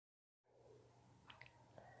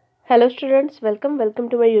Hello students, welcome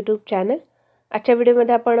to my YouTube channel. आजच्या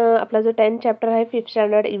व्हिडिओमध्ये आपण आपला जो 10th चॅप्टर आहे 5th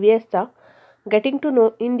standard EVSचा getting to know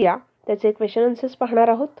India त्याचे क्वेश्चन आन्सर्स पाहणार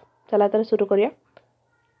आहोत. चला तर सुरू करूया.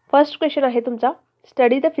 फर्स्ट क्वेश्चन आहे तुमचा,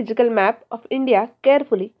 study the physical map of India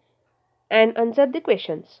carefully and answer the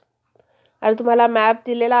questions. आणि तुम्हाला मॅप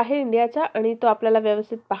दिलेला आहे इंडियाचा आणि तो आपल्याला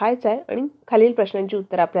व्यवस्थित पाहायचा आहे आणि खालील प्रश्नांची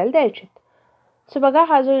उत्तरं आपल्याला द्यायची आहेत. सो बघा,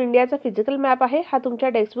 हा जो इंडियाचा फिजिकल मॅप आहे हा तुमच्या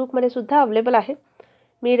टेक्स्टबुकमध्ये सुद्धा अवेलेबल आहे.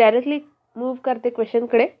 मी डायरेक्टली मूव करते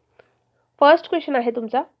क्वेश्चनकडे. फर्स्ट क्वेश्चन आहे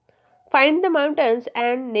तुमचा, find the mountains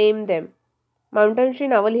and name them. माउंटन्सची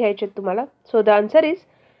नावं लिहायची आहेत तुम्हाला. So the answer is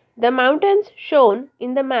the mountains shown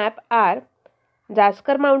in the map are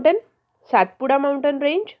Zanskar mountain, Satpura mountain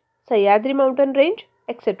range, Sahyadri mountain range,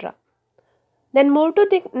 etcetera. Then move to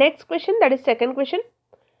the next question, that is second question.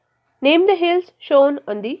 Name the hills shown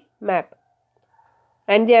on the map.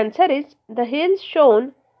 And the answer is the hills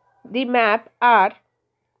shown the map are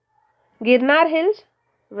Girnar Hills,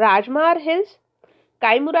 Rajmahar Hills,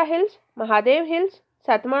 Kaimura Hills, Mahadev Hills,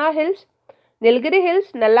 Satmala Hills, Nilgiri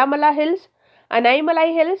Hills, Nallamala Hills, Anaimalai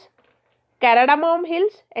Hills, Karadamom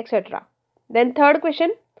Hills, etc. Then third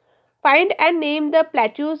question, find and name the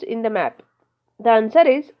plateaus in the map. The answer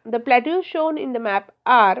is the plateaus shown in the map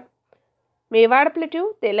are Mewad Plateau,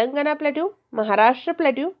 Telangana Plateau, Maharashtra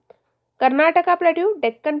Plateau, Karnataka Plateau,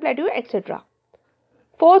 Deccan Plateau, etc.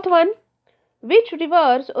 Fourth one, which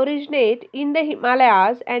rivers originate in the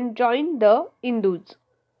Himalayas and join the Indus?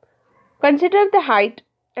 Consider the height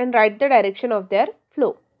and write the direction of their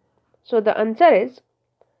flow. So the answer is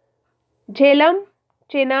Jhelum,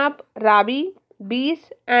 Chenab, Ravi,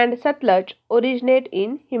 Beas and Chettlatt originate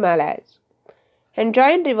in Himalayas and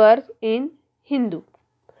join rivers in Hindu.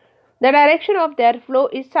 The direction of their flow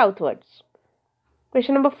is southwards.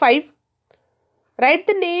 Question number 5. Write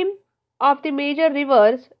the name of the major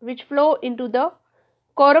rivers which flow into the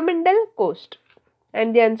Coromandel coast.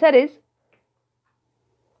 And the answer is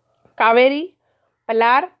Kaveri,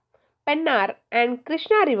 Palar, Pennar and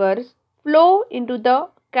Krishna rivers flow into the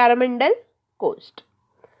Coromandel coast.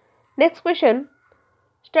 Next question.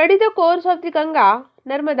 Study the course of the Ganga,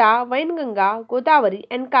 Narmada, Vainganga, Godavari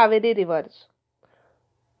and Kaveri rivers.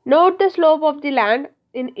 Note the slope of the land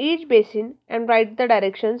in each basin and write the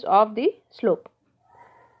directions of the slope.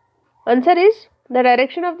 Answer is the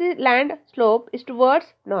direction of the land slope is towards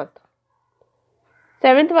north.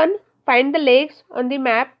 Seventh one, find the lakes on the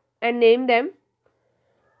map and name them.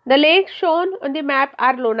 The lakes shown on the map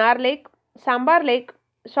are Lonar Lake, Sambar Lake,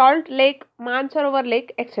 Salt Lake, Mansarovar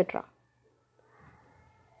Lake, etc.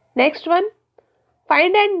 Next one,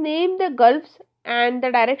 find and name the gulfs and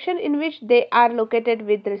the direction in which they are located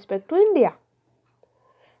with respect to India.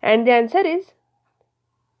 And the answer is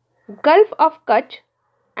Gulf of Kachchh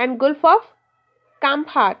and Gulf of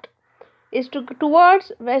Khambhat is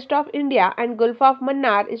towards west of India and Gulf of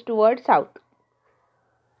Mannar is towards south.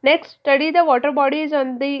 Next, study the water bodies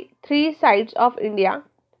on the three sides of India.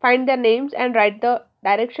 Find their names and write the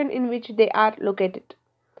direction in which they are located.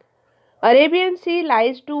 Arabian Sea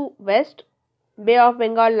lies to west, Bay of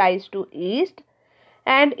Bengal lies to east,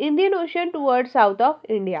 and Indian Ocean towards south of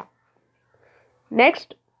India.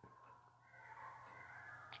 Next,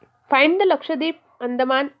 find the Lakshadweep,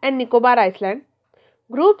 Andaman and Nicobar Island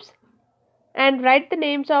groups and write the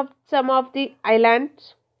names of some of the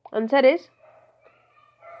islands. Answer is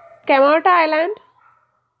Camorta Island,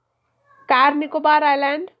 Car Nicobar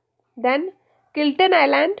Island, then Kilttan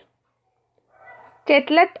Island,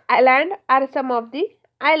 Chettlatt Island are some of the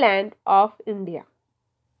islands of India.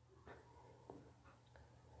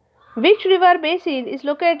 Which river basin is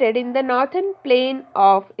located in the northern plain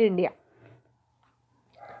of India?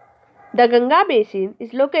 The Ganga basin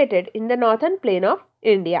is located in the northern plain of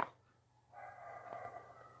India.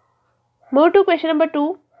 Move to question number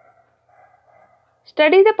 2.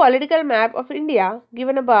 Study the political map of India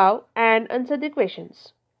given above and answer the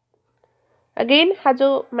questions. Again, हा जो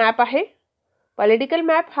map आहे political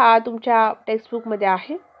map हा तुमच्या टेक्स्टबुकमध्ये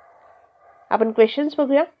आहे. आपण questions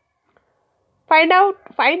बघूया.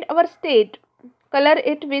 Find our state, colour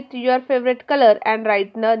it with your favourite colour and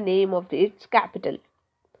write the name of its capital.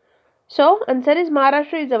 So answer is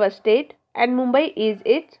Maharashtra is our state and Mumbai is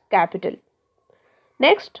it's capital.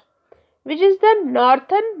 Next, which is the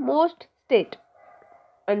northern most state?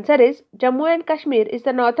 Answer is Jammu and Kashmir is the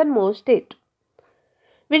northern most state.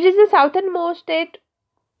 Which is the southernmost state?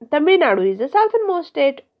 Tamil Nadu is the southernmost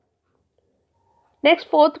state. Next,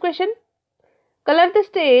 fourth question. Color the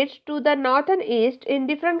states to the north and east in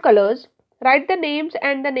different colors. Write the names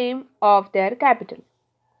and the name of their capital.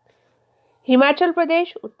 Himachal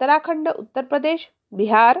Pradesh, Uttarakhand, Uttar Pradesh,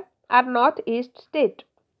 Bihar are northeast state.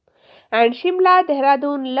 and Shimla,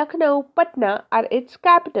 Dehradun, Lucknow, Patna are its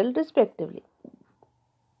capital respectively.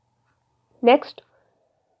 Next,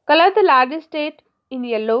 color the largest state in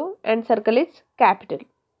yellow and circle its capital.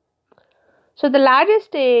 So the largest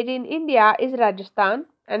state in India is Rajasthan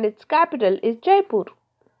and its capital is Jaipur.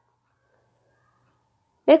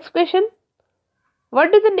 Next question,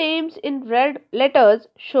 what do the names in red letters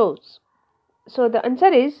shows? So the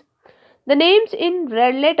answer is, the names in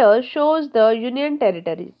red letters shows the union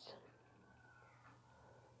territories.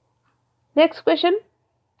 Next question,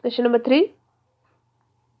 question number 3.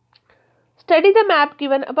 Study the map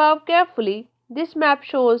given above carefully. This map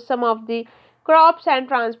shows some of the crops and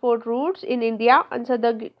transport routes in India. Answer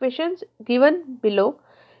the questions given below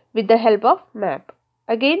with the help of map.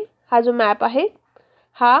 Again, हा जो map आहे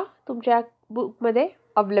हा तुमच्या book मध्ये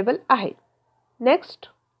available आहे. Next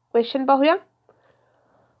question पाहूया.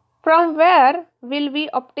 From where will we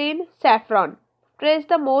obtain saffron? Trace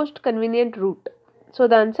the most convenient route. So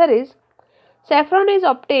the answer is, saffron is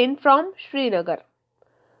obtained from Srinagar.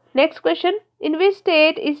 Next question, in which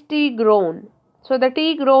state is tea grown? So the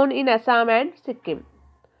tea grown in Assam and Sikkim.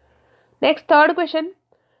 Next, third question,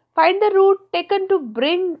 find the route taken to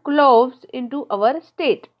bring cloves into our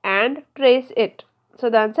state and trace it. So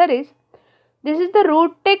the answer is, this is the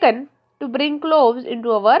route taken to bring cloves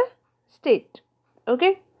into our state.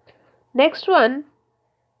 Okay. Next one,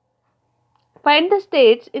 find the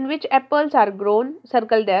states in which apples are grown,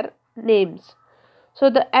 circle their names. So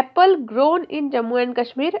the apple grown in Jammu and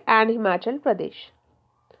Kashmir and Himachal Pradesh.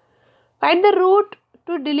 Find the route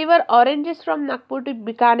to deliver oranges from Nagpur to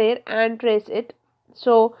Bikaner and trace it.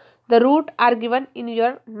 So the route are given in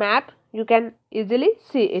your map. You can easily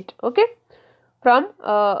see it. Okay. From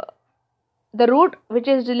the route which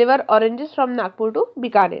is deliver oranges from Nagpur to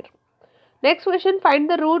Bikaner. Next question, find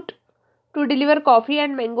the route to deliver coffee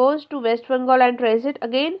and mangoes to West Bengal and trace it.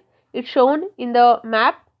 Again, it's shown in the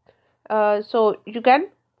map. So you can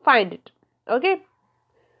find it. Okay.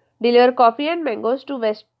 Deliver coffee and mangoes to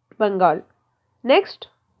West Bengal. Next,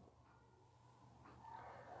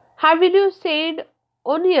 how will you send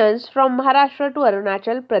onions from Maharashtra to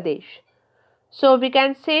Arunachal Pradesh? So we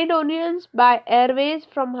can send onions by airways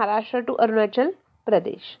from Maharashtra to Arunachal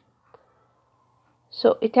Pradesh.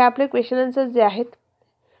 So इथे आपले question answers जे आहेत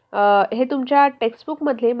हे तुमच्या textbook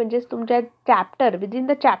मधले म्हणजेच तुमच्या chapter within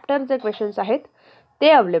the chapter J questions आहेत ते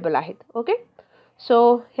available आहेत. ओके.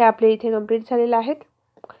 सो हे आपले इथे कंप्लीट झालेले आहेत.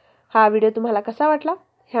 हा व्हिडिओ तुम्हाला कसा वाटला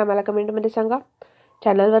हे आम्हाला कमेंटमध्ये सांगा.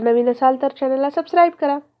 चॅनलवर नवीन असाल तर चॅनलला सबस्क्राईब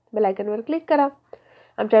करा, बेल आयकॉनवर क्लिक करा.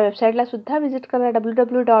 आमच्या वेबसाईटला सुद्धा व्हिजिट करा.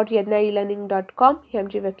 www.yadnyalearning.com ही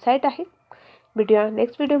आमची वेबसाईट आहे. भेटूया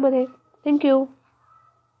नेक्स्ट व्हिडिओमध्ये. थँक्यू.